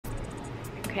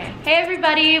Okay. Hey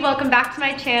everybody, welcome back to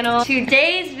my channel.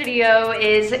 Today's video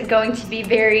is going to be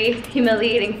very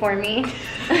humiliating for me.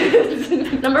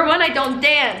 Number one, I don't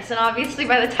dance, and obviously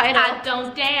by the title, I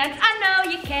don't dance, I know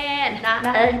you can. Not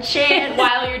a chance.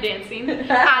 While you're dancing,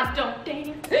 I don't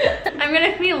dance. I'm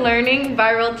gonna be learning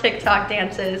viral TikTok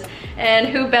dances, and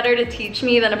who better to teach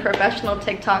me than a professional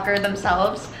TikToker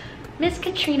themselves, Miss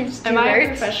Katrina Stuart. Am I a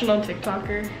professional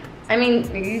TikToker? I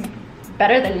mean,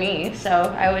 better than me,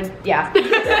 so I would, yeah.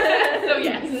 So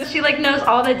yes. She like knows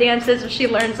all the dances, and she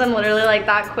learns them literally like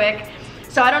that quick.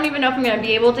 So I don't even know if I'm gonna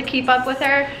be able to keep up with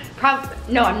her.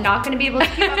 No, I'm not gonna be able to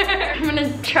keep up with her. I'm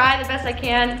gonna try the best I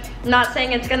can. I'm not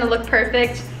saying it's gonna look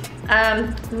perfect.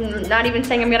 Not even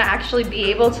saying I'm gonna actually be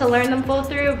able to learn them full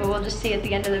through, but we'll just see at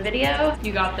the end of the video.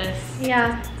 You got this.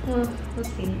 Yeah, we'll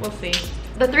see. We'll see.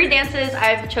 The 3 dances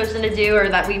I've chosen to do, or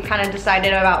that we've kind of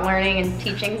decided about learning and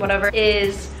teaching, whatever,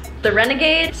 is the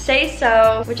Renegade, Say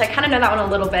So, which I kind of know that one a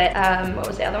little bit. What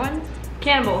was the other one?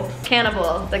 Cannibal,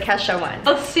 the Kesha one.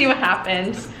 Let's see what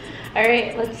happens. All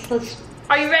right, let's.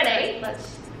 Are you ready?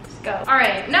 Let's go. All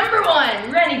right, number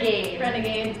 1,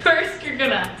 Renegade. First, you're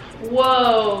gonna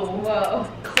whoa,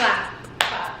 clap,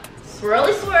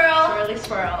 swirly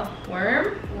swirl,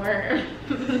 worm,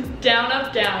 down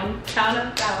up down,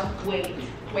 wait.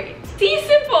 See,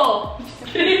 simple.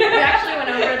 We actually went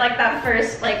over like that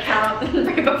first like count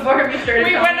right before we started.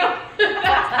 We went over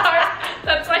that part.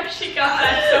 That's why she got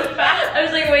that so fast. I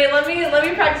was like, wait, let me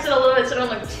practice it a little bit so I don't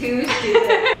look too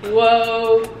stupid.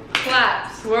 Whoa,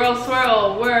 clap,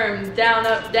 swirl, worm, down,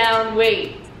 up, down,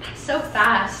 wait. So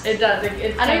fast. It does.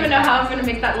 I don't even know how I'm gonna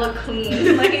make that look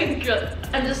clean. Like,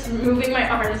 I'm just moving my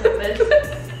arms like this.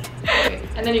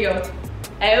 And then you go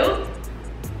out,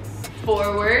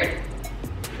 forward,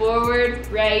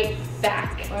 right,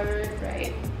 back. Forward,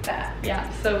 right, back. Yeah,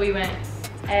 so we went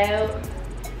out,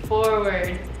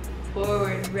 forward,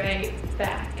 right,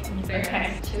 back. Very Okay,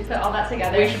 nice. should we put all that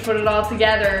together? We should put it all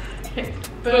together.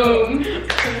 Boom.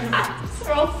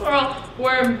 Swirl,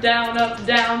 worm, down, up,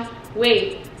 down,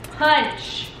 wait,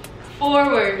 punch,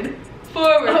 forward,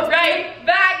 right,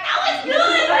 back. That was good.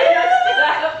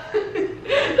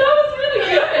 That was really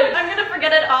good. I'm gonna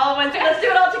forget it all once. Let's do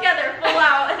it all together, full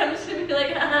out. And I'm just gonna be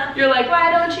like, You're like,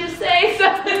 why don't you say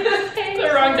something?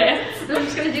 The wrong dance. I'm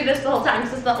just gonna do this the whole time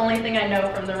because this is the only thing I know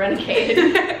from the Renegade.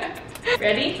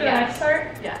 Ready for the next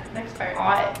part? Yeah, next part.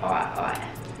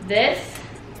 This.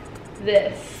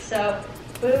 So,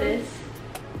 This.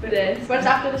 what's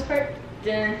after this part?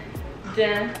 Dun,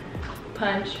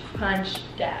 punch,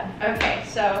 dab. Okay,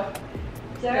 so,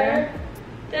 Dun,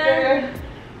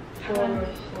 forward,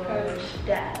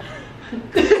 dab.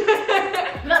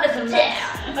 Not as a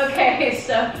dab. Okay,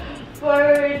 so,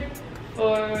 forward,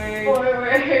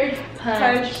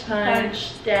 punch,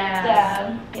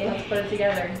 dab. Let's put it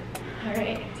together. All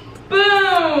right.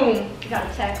 Boom! I got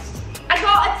a text. I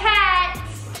got a text!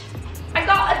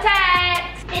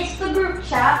 It's the group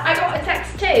chat. I got a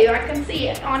text too. I can see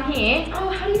it on here. Oh,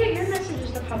 how do you get your messages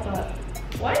to pop up?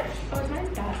 What? Oh, is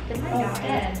mine dead? Did mine die?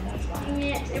 Dead. That's why.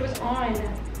 Dang it was on.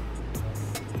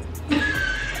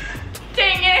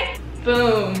 Dang it!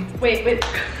 Boom. Wait.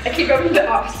 I keep going the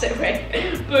opposite way.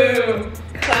 Boom.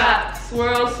 Clap.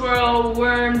 Swirl,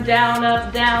 worm, down,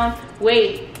 up, down.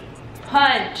 Wait.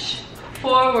 Punch.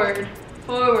 Forward,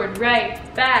 right,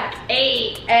 back.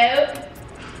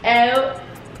 Out.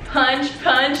 Punch,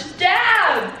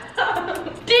 dab.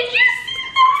 Did you see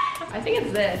that? I think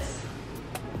it's this.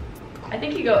 I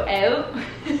think you go out.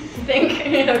 Think?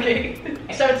 Okay.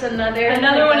 So it's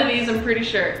another one of these, I'm pretty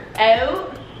sure.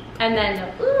 Out, and then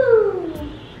the ooh,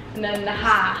 and then the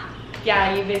ha.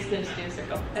 Yeah, you basically just do a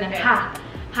circle. And then ha,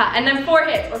 and then 4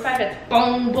 hits or 5 hits.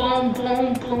 Boom.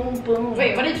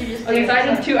 Wait, what did you just do? Okay, so I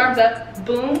did 2 arms up.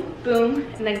 Boom,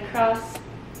 and then cross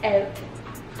out.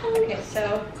 Okay,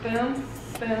 so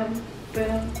Boom.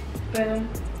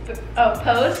 oh,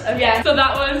 pose? Okay. Yeah, so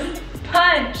that was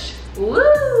punch.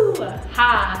 Woo!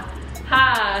 Ha.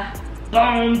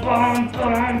 Boom.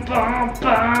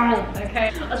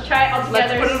 Okay, let's try it all together.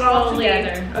 Let's put it all slowly.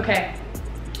 together. Okay.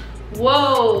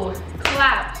 Whoa.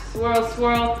 Clap.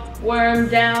 Swirl. Worm.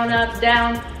 Down, up,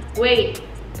 down. Wait.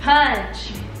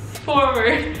 Punch.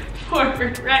 Forward,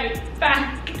 right,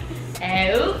 back.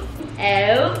 Out.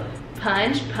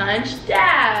 Punch,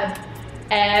 dab.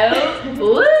 Out.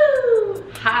 Woo.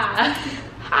 Ha.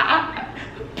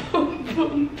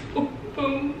 Boom.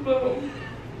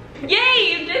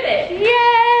 Yay, you did it.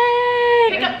 Yay!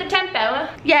 Pick up the tempo.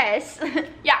 Yes.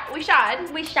 Yeah, we shall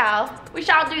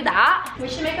do that. We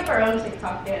should make up our own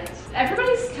TikTok dance.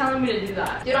 Everybody's telling me to do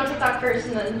that. Do it on TikTok first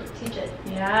and then teach it.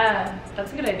 Yeah,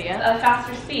 that's a good idea. A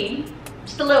faster speed.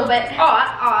 Just a little bit.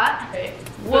 Wait.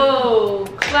 Whoa,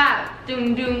 clap,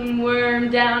 doom doom, worm,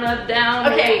 down, up,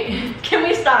 down. Okay, can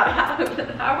we stop?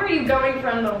 How are you going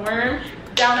from the worm,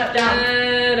 down, up, down?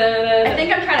 I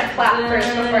think I'm trying to clap first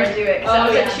before I do it,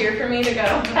 because that was a cheer for me to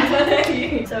go.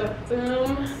 So,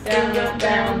 boom, Down, down, up,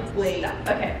 down. Wait. stop.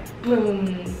 Okay.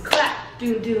 Boom, clap,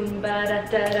 doom doom, ba da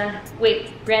da da. Wait,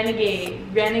 renegade,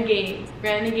 renegade,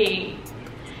 renegade.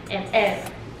 And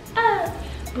F, up,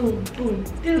 boom, boom,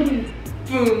 boom,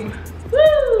 boom.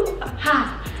 Woo!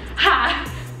 Ha!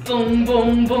 Ha! Boom,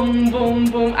 boom, boom, boom,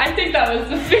 boom. I think that was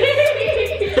the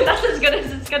thing. That's as good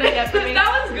as it's gonna get for me. That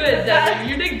was good, Devin.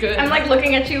 You did good. I'm like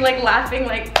looking at you, like laughing,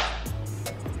 like.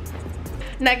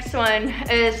 Next one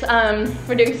is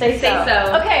we're doing say so.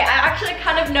 Okay, I actually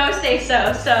kind of know say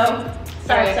so. So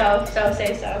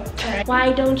say so. All right.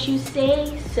 Why don't you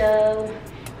say so?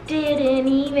 Didn't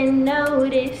even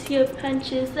notice your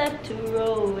punches left to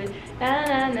roll with.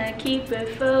 Nah, keep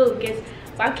it focused.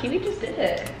 Wow, Kiwi just did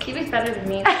it. Kiwi's better than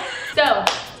me. So,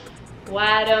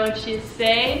 why don't you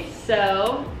say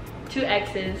so? 2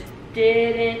 X's.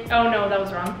 Didn't, oh no, that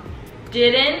was wrong.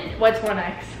 Didn't, what's 1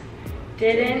 X?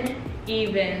 Didn't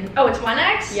even. Oh, it's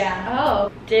 1X? Yeah.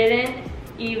 Oh. Didn't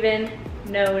even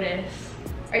notice.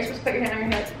 Are you supposed to put your hand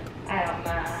on your hip? I don't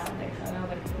know, I don't think so. No,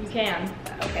 but you can.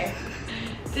 Okay.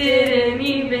 Didn't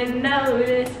even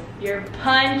notice your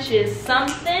punch is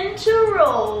something to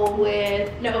roll with.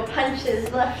 No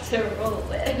punches left to roll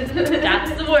with.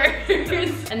 That's the word.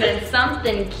 And then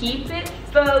something, keep it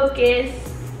focused.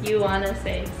 You wanna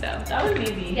say so. That was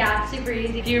easy. Yeah, super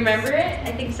easy. Do you remember it?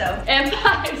 I think so. And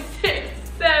 5, 6,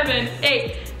 7,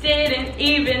 8. Didn't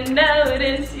even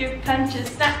notice your punch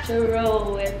is not to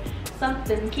roll with.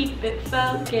 Something, keep it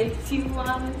focused, you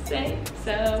wanna say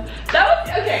so. That was,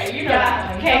 okay, you know that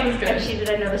one. Okay, That was good. I cheated,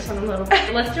 I know this one a little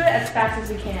bit. Let's do it as fast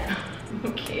as we can.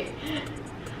 Okay.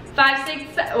 5,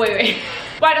 6, 7, wait.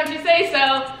 Why don't you say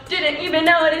so? Didn't even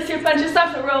notice your punch is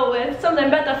tough to roll with. Something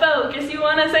about the focus, you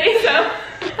wanna say so.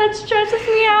 That stresses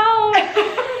me out.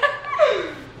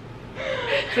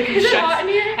 Is it hot in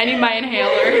here? I need my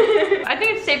inhaler. I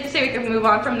think it's safe to say we can move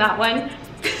on from that one.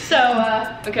 So,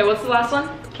 Okay, what's the last one?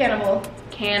 cannibal.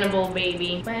 Cannibal,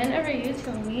 baby. Whenever you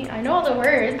tell me, I know all the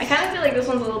words. I kind of feel like this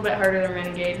one's a little bit harder than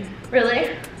renegade.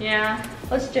 Really? Yeah.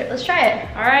 Let's try it.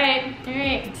 All right.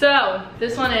 So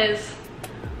this one is,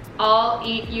 I'll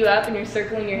eat you up, and you're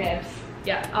circling your hips.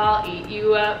 Yeah, I'll eat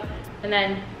you up, and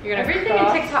then you're gonna Everything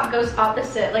cross. in TikTok goes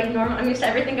opposite. Like normal, I'm used to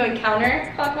everything going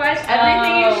counterclockwise.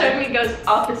 Everything you showed me goes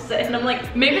opposite, and I'm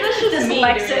like, Maybe that's just me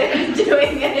dyslexic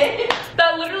doing it.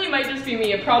 That literally might just be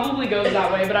me. It probably goes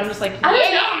that way, but I'm just like, I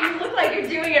don't yeah. know, you look like you're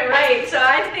doing it right, so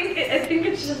I think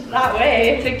it's just that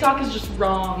way. TikTok is just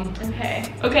wrong. Okay.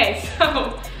 Okay,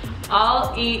 so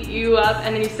I'll eat you up,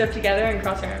 and then you step together and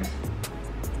cross your arms.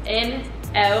 In,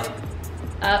 out,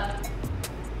 up,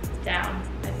 down,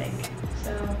 I think.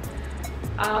 So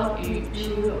I'll eat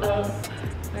you up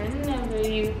whenever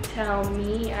you tell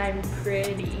me I'm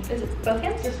pretty. Is it both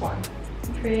hands? Just one.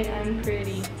 I'm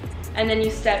pretty. And then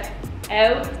you step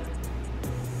out,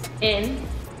 in,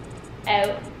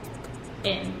 out,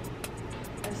 in.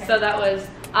 Okay. So that was,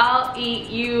 I'll eat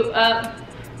you up,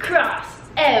 cross,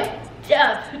 out,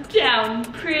 up, down,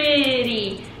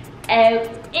 pretty, out,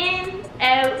 in,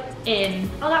 in.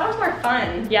 Oh, that was more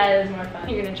fun. Yeah, it is more fun.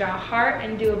 You're gonna draw a heart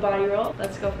and do a body roll.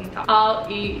 Let's go from the top. I'll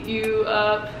eat you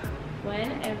up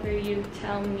whenever you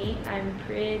tell me I'm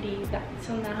pretty. That's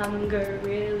when the hunger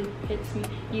really hits me.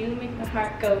 You make my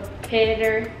heart go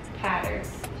pitter patter.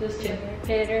 Just 2.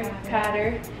 Pitter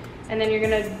patter. And then you're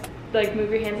gonna like move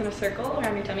your hands in a circle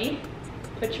around your tummy.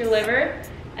 Put your liver,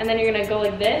 and then you're gonna go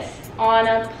like this on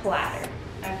a platter.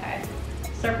 Okay.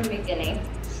 Start from the beginning.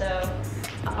 So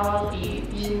I'll eat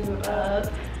you up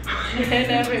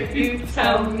whenever you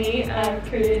tell me I'm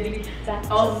pretty. That's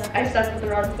I stepped with the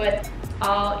wrong foot.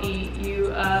 I'll eat you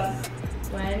up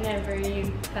whenever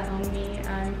you tell me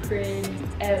I'm pretty.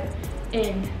 Out,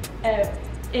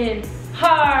 in,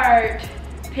 heart,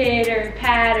 pitter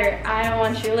patter. I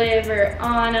want your liver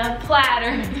on a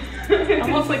platter.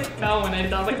 Almost like fell when I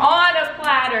did. I was like, on a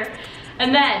platter.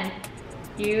 And then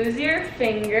use your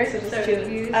finger. So just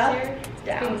use up, your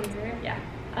down. finger. Yeah,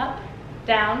 up,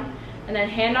 down, and then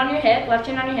hand on your hip. Left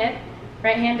hand on your hip.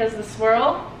 Right hand does the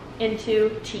swirl into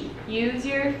tea. Use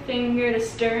your finger to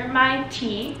stir my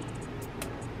tea.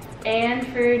 And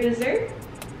for dessert,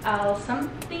 I'll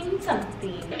something.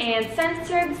 And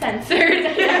censored. And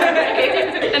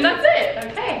that's it.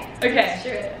 Okay. Okay.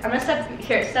 Sure. I'm gonna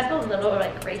step a little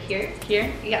like right here.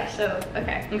 Here? Yeah, so,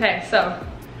 okay. Okay, so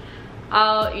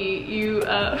I'll eat you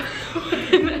up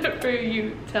whenever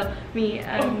you tell me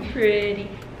I'm pretty.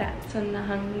 that's when the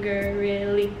hunger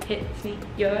really hits me.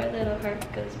 Your little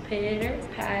heart goes pitter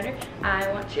patter.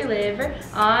 I want your liver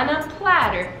on a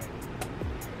platter.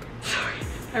 Sorry,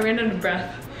 I ran out of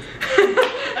breath.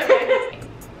 Okay.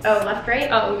 Oh, left, right?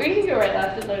 Oh, we can go right,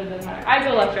 left. It literally doesn't matter. I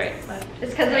go left, right. Left.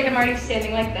 It's because like I'm already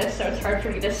standing like this, so it's hard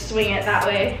for me to swing it that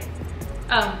way.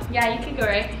 Oh, yeah, you can go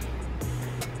right.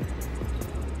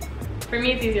 For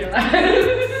me, it's easier left.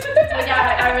 Well,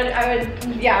 yeah, I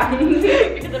would, yeah.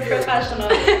 Because I'm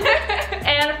professional.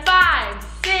 And 5,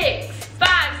 6,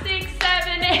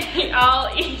 7, 8,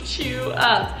 I'll eat you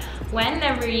up.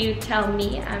 Whenever you tell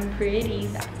me I'm pretty,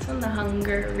 that's when the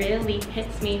hunger really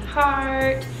hits me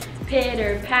hard.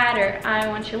 Pitter patter, I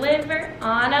want your liver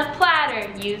on a platter.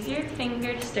 Use your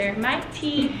finger to stir my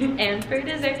tea, and for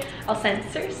dessert, I'll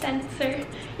censor.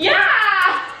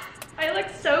 Yeah! I look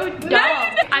so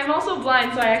dumb. I'm also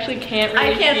blind, so I actually can't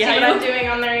really I can't see what I'm doing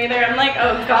on there either. I'm like,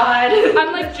 oh god.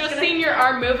 I'm like just seeing your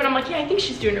arm move, and I'm like, yeah, I think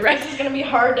she's doing it right. This is gonna be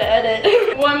hard to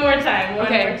edit. One more time, one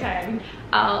Okay. more time.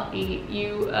 I'll eat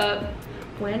you up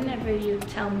whenever you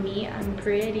tell me I'm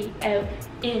pretty. Out,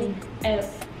 in,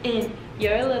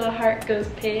 your little heart goes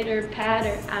pitter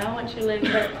patter. I want your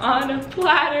liver on a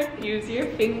platter. Use your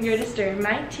finger to stir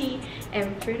my tea,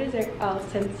 and for dessert I'll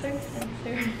censor.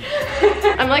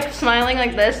 I'm like smiling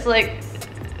like this, like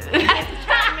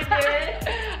trying to do it.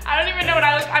 I don't even know what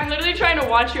I look. I'm literally trying to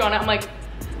watch you on it. I'm like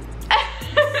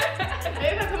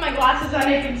Maybe if I put my glasses on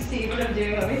I can see what I'm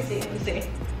doing. Let me see.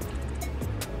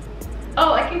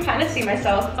 Oh, I can kind of see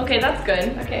myself. okay, that's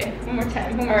good. Okay, one more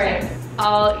time. Alright.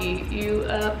 I'll eat you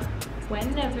up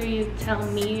whenever you tell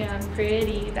me I'm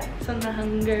pretty. That's when the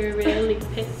hunger really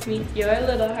hits me. Your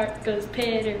little heart goes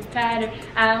pitter patter.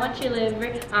 I want your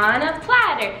liver on a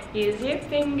platter. Use your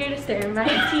finger to stir my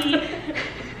tea.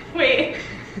 Wait.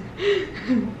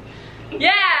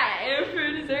 Yeah, and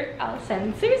for dessert, I'll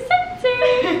censor.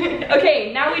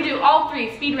 Okay, now we do all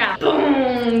three, speed round.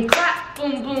 Boom, clap,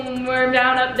 boom, boom, worm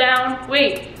down, up, down.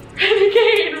 Wait,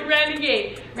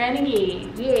 renegade,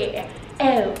 yeah.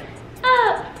 Out,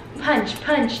 up,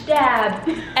 punch, dab,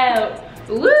 out,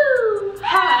 woo,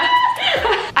 ha.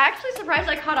 I'm actually surprised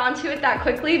I caught on to it that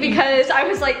quickly because I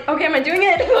was like, okay, am I doing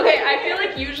it? Okay, I feel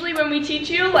like usually when we teach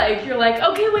you, like, you're like,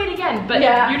 okay, wait again, but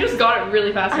yeah. You just got it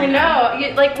really fast. I know,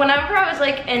 like whenever I was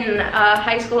like in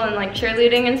high school and like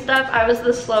cheerleading and stuff, I was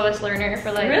the slowest learner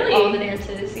for like all the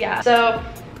dances, yeah. So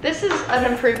this is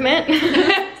an improvement.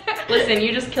 Listen,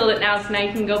 you just killed it now, so now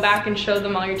you can go back and show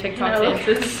them all your TikTok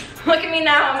dances. Look at me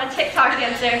now, I'm a TikTok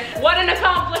dancer. What an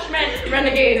accomplishment!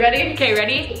 Renegade, ready? Okay,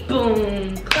 ready?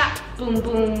 Boom, clap, boom,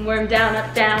 boom, worm down,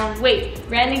 up, down. Wait,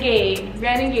 renegade,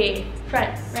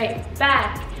 front, right,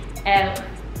 back,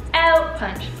 out,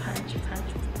 punch,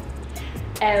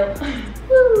 out,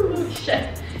 woo,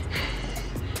 shit.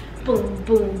 Boom,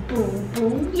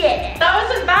 boom, yeah. That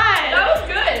wasn't bad. That was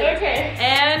good. Okay.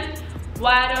 And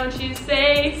why don't you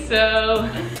say so?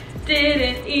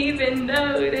 Didn't even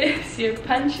notice your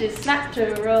punches snapped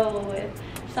to roll with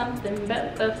something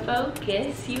but the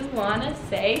focus you wanna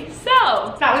say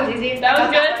so. That was easy. That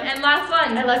was good. And last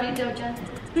one. I love you, Joja.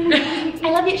 I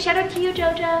love you. Shout out to you,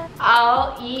 Joja.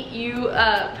 I'll eat you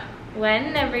up.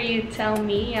 Whenever you tell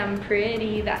me I'm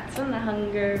pretty, that's when the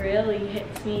hunger really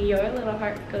hits me. Your little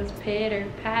heart goes pitter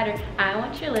patter. I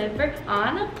want your liver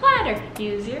on a platter.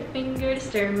 Use your finger to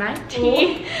stir my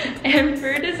tea. And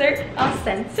for dessert, I'll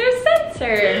censor.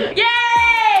 Yay!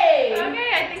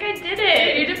 Okay, I think I did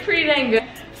it. You did pretty dang good.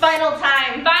 Final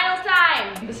time.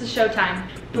 This is showtime.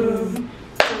 Boom,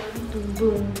 boom,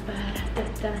 boom,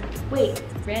 ba-da-da-da. Wait,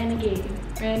 renegade.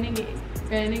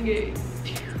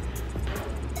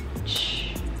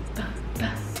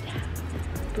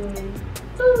 Boom.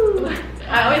 Ooh.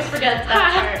 I always forget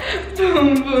that part.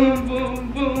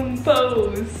 Boom,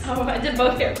 pose. Oh, I did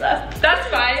both hands up. That's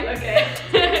fine. Okay.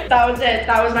 That was it.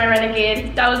 That was my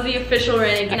renegade. That was the official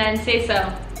renegade. And then say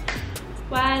so.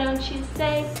 Why don't you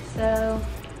say so?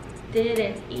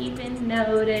 Didn't even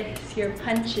notice your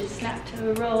punches snapped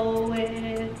to roll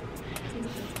with.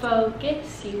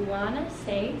 Focus, you wanna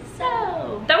say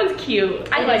so. That was cute.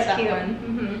 I like that one.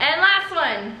 Mm-hmm. And last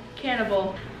one,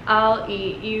 cannibal. I'll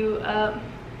eat you up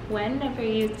whenever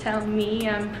you tell me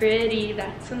I'm pretty.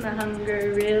 That's when the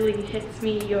hunger really hits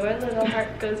me. Your little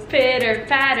heart goes pitter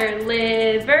patter.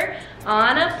 Liver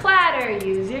on a platter.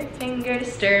 Use your finger to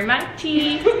stir my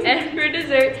tea. And for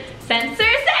dessert, censor.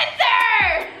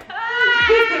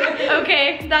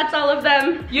 Okay, that's all of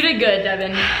them. You did good,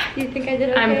 Devin. You think I did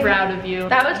okay? I'm proud of you.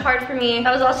 That was hard for me.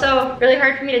 That was also really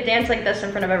hard for me to dance like this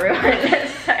in front of everyone.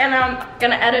 And I'm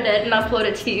gonna edit it and upload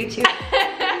it to YouTube.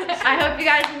 I hope you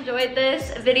guys enjoyed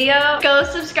this video. Go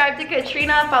subscribe to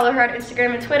Katrina, follow her on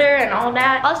Instagram and Twitter and all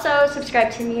that. Also,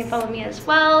 subscribe to me and follow me as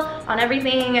well on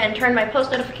everything, and turn my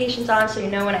post notifications on so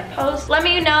you know when I post. Let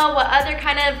me know what other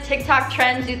kind of TikTok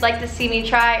trends you'd like to see me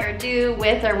try or do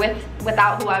with or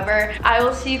without whoever. I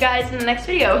will see you guys in the next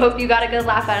video. Hope you got a good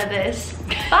laugh out of this.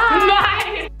 Bye!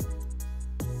 Bye!